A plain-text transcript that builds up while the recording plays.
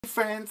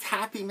Friends,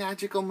 happy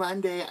Magical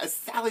Monday.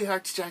 Sally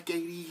Heartstruck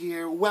 80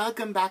 here.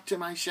 Welcome back to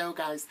my show,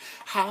 guys.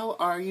 How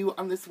are you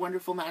on this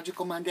wonderful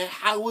Magical Monday?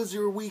 How was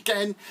your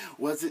weekend?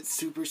 Was it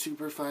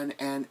super fun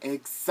and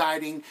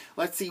exciting?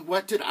 Let's see,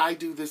 what did I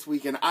do this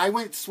weekend? I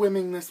went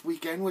swimming this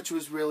weekend, which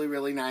was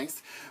really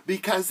nice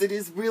because it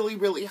is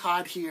really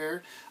hot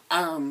here.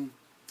 I'm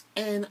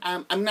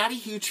not a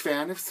huge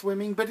fan of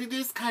swimming, but it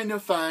is kind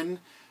of fun.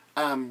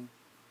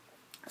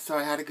 So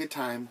I had a good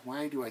time.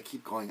 Why do I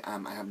keep going,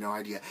 I have no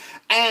idea.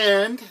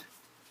 And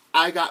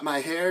I got my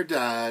hair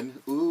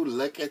done. Ooh,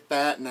 look at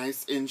that.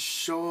 Nice and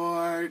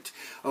short.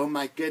 Oh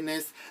my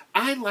goodness.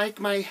 I like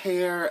my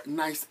hair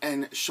nice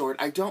and short.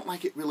 I don't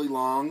like it really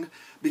long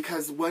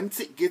because once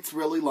it gets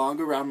really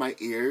long around my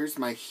ears,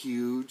 my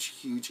huge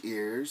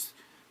ears,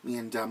 me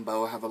and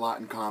Dumbo have a lot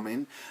in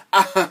common,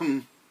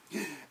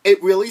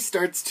 it really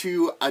starts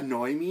to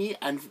annoy me,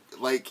 and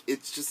like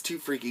it's just too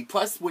freaky.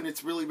 Plus, when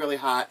it's really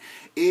hot,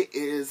 it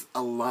is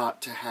a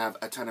lot to have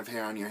a ton of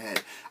hair on your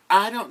head.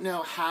 I don't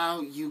know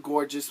how you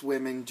gorgeous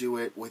women do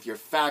it with your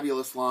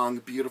fabulous long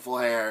beautiful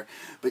hair,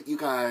 but you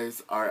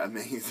guys are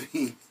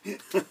amazing.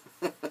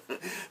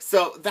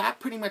 So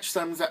that pretty much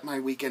sums up my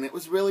weekend. It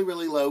was really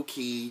low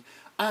key.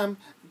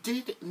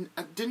 Didn't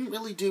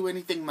really do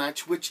anything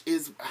much, which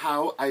is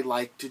how I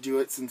like to do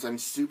it since I'm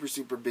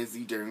super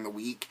busy during the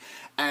week.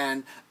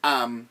 And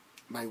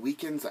my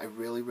weekends, I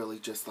really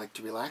just like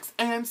to relax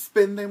and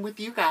spend them with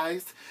you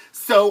guys.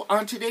 So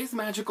on today's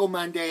Magical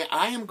Monday,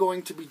 I am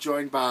going to be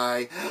joined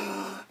by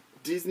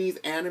Disney's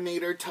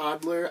animator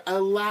toddler,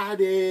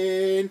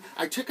 Aladdin.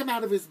 I took him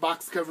out of his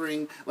box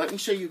covering. Let me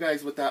show you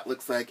guys what that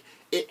looks like.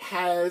 It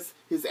has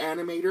his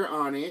animator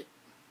on it,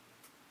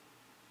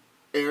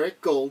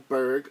 Eric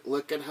Goldberg.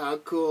 Look at how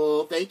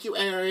cool. Thank you,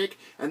 Eric.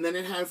 And then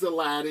it has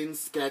Aladdin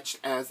sketched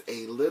as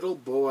a little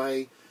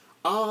boy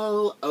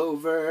all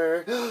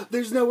over.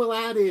 There's no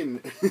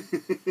Aladdin.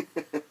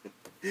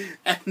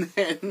 And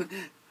then,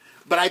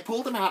 but I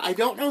pulled him out. I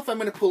don't know if I'm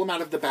going to pull him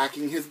out of the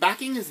backing. His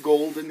backing is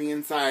gold in the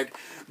inside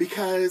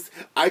because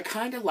I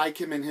kind of like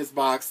him in his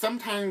box.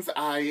 Sometimes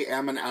I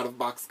am an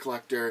out-of-box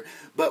collector,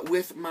 but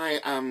with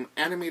my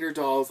animator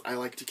dolls, I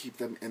like to keep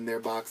them in their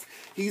box.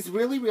 He's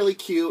really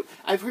cute.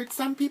 I've heard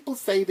some people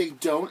say they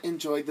don't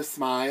enjoy the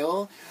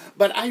smile,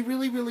 but I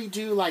really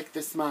do like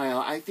the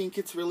smile. I think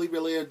it's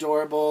really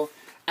adorable.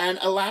 And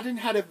Aladdin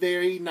had a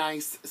very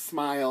nice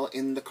smile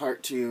in the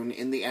cartoon,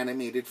 in the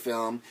animated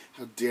film.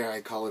 How dare I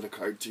call it a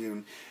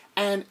cartoon.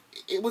 And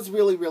it was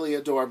really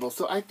adorable.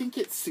 So I think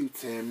it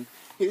suits him.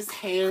 His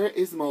hair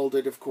is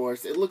molded, of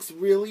course. It looks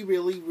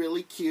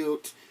really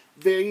cute.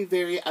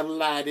 Very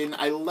Aladdin.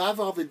 I love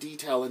all the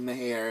detail in the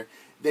hair.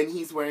 Then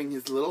he's wearing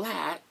his little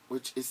hat,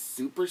 which is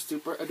super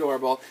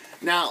adorable.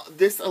 Now,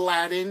 this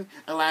Aladdin,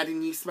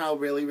 you smell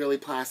really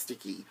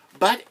plasticky.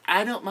 But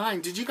I don't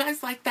mind. Did you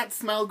guys like that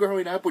smell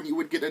growing up when you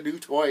would get a new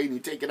toy and you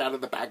take it out of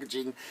the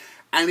packaging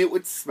and it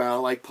would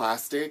smell like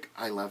plastic?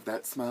 I love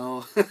that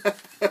smell.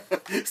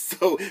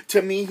 So,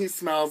 to me, he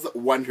smells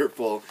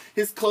wonderful.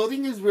 His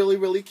clothing is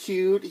really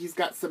cute. He's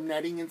got some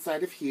netting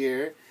inside of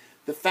here.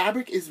 The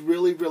fabric is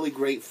really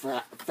great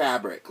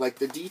fabric. Like,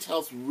 the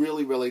detail's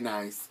really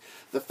nice.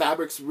 The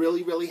fabric's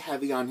really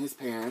heavy on his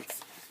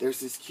pants. There's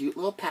this cute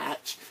little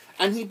patch.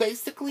 And he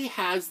basically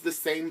has the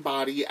same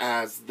body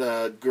as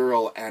the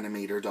girl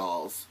animator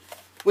dolls.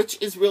 Which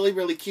is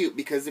really cute,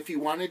 because if you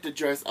wanted to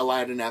dress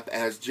Aladdin up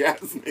as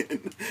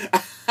Jasmine,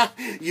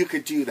 you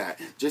could do that.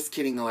 Just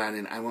kidding,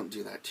 Aladdin. I won't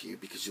do that to you,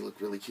 because you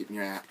look really cute in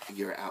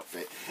your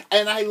outfit.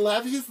 And I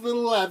love his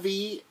little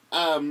lovey,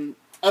 Abu.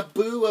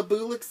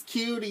 Abu looks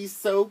cute. He's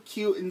so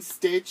cute and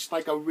stitched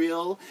like a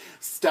real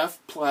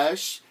stuffed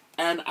plush.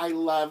 And I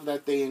love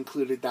that they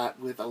included that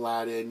with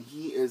Aladdin.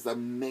 He is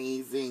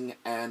amazing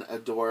and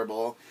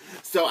adorable.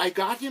 So I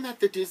got him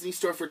at the Disney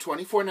store for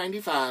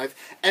 $24.95.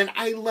 And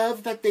I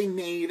love that they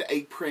made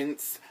a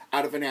Prince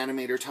out of an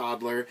animator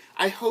toddler.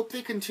 I hope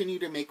they continue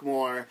to make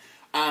more.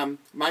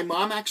 My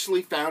mom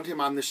actually found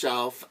him on the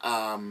shelf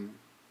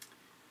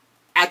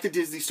at the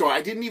Disney store.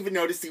 I didn't even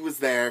notice he was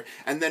there,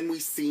 and then we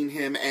seen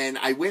him, and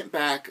I went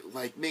back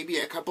like maybe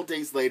a couple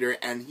days later,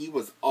 and he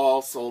was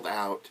all sold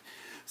out.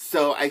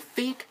 So I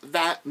think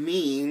that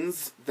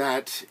means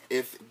that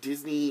if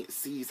Disney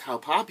sees how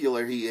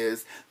popular he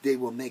is, they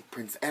will make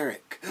Prince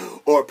Eric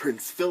or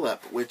Prince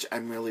Philip, which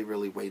I'm really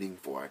waiting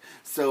for.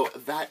 So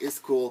that is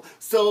cool.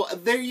 So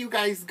there you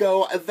guys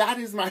go. That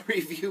is my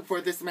review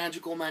for this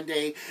Magical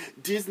Monday.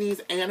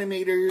 Disney's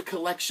Animator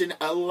Collection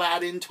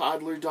Aladdin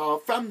Toddler Doll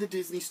from the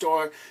Disney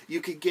Store. You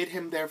could get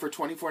him there for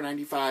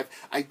 $24.95.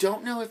 I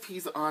don't know if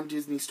he's on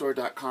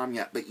DisneyStore.com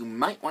yet, but you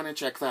might want to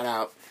check that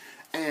out.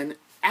 And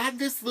add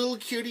this little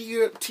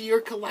cutie to your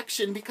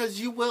collection because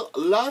you will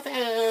love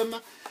him.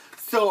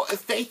 So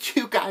thank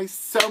you guys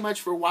so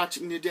much for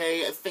watching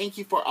today. Thank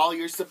you for all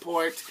your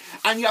support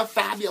and your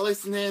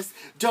fabulousness.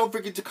 Don't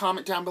forget to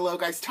comment down below,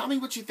 guys. Tell me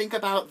what you think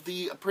about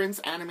the Prince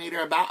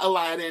animator, about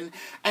Aladdin,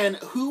 and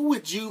who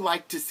would you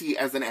like to see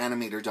as an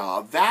animator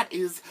doll? That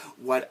is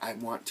what I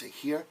want to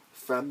hear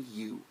from from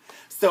you.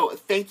 So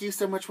thank you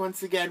so much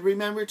once again.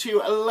 Remember to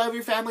love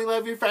your family,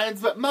 love your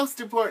friends, but most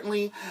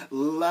importantly,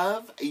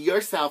 love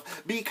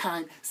yourself. Be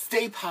kind,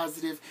 stay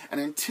positive,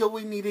 and until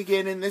we meet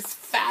again in this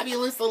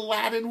fabulous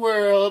Aladdin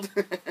world,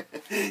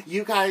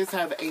 you guys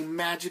have a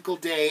magical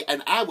day,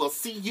 and I will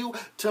see you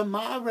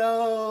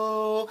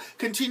tomorrow.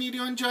 Continue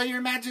to enjoy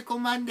your magical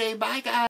Monday. Bye, guys.